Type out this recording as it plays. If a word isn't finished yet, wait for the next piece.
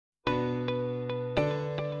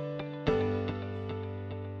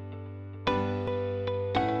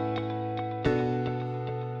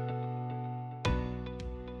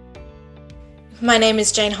My name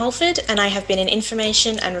is Jane Holford and I have been an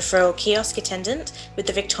Information and Referral Kiosk attendant with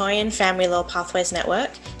the Victorian Family Law Pathways Network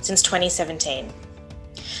since 2017.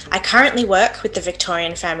 I currently work with the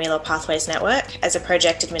Victorian Family Law Pathways Network as a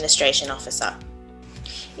Project Administration Officer.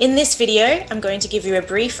 In this video, I'm going to give you a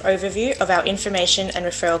brief overview of our Information and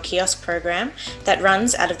Referral Kiosk program that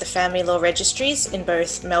runs out of the family law registries in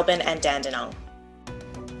both Melbourne and Dandenong.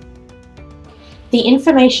 The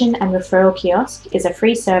Information and Referral Kiosk is a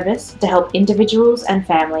free service to help individuals and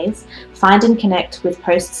families find and connect with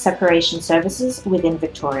post-separation services within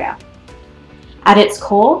Victoria. At its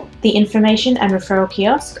core, the Information and Referral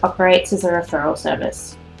Kiosk operates as a referral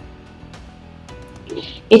service.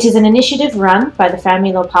 It is an initiative run by the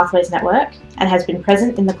Family Law Pathways Network and has been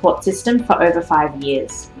present in the court system for over 5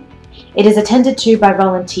 years. It is attended to by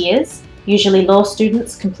volunteers, usually law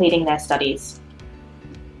students completing their studies.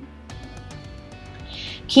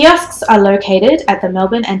 Kiosks are located at the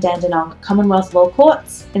Melbourne and Dandenong Commonwealth Law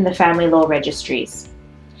Courts in the Family Law Registries.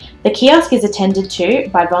 The kiosk is attended to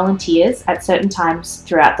by volunteers at certain times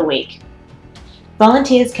throughout the week.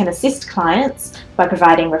 Volunteers can assist clients by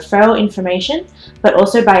providing referral information, but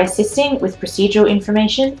also by assisting with procedural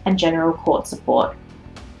information and general court support.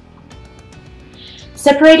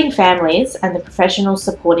 Separating families and the professionals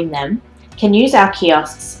supporting them can use our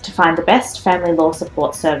kiosks to find the best family law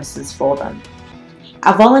support services for them.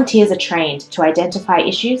 Our volunteers are trained to identify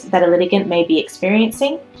issues that a litigant may be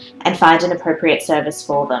experiencing and find an appropriate service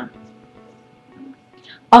for them.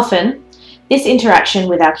 Often, this interaction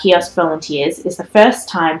with our kiosk volunteers is the first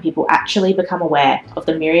time people actually become aware of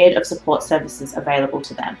the myriad of support services available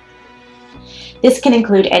to them. This can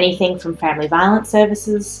include anything from family violence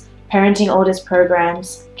services, parenting orders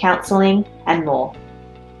programs, counselling, and more.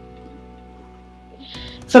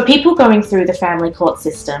 For people going through the family court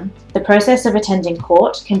system, the process of attending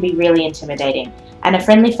court can be really intimidating, and a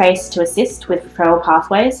friendly face to assist with referral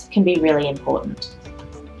pathways can be really important.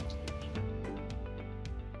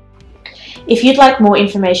 If you'd like more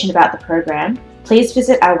information about the program, please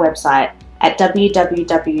visit our website at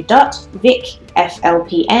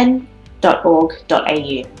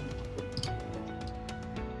www.vicflpn.org.au.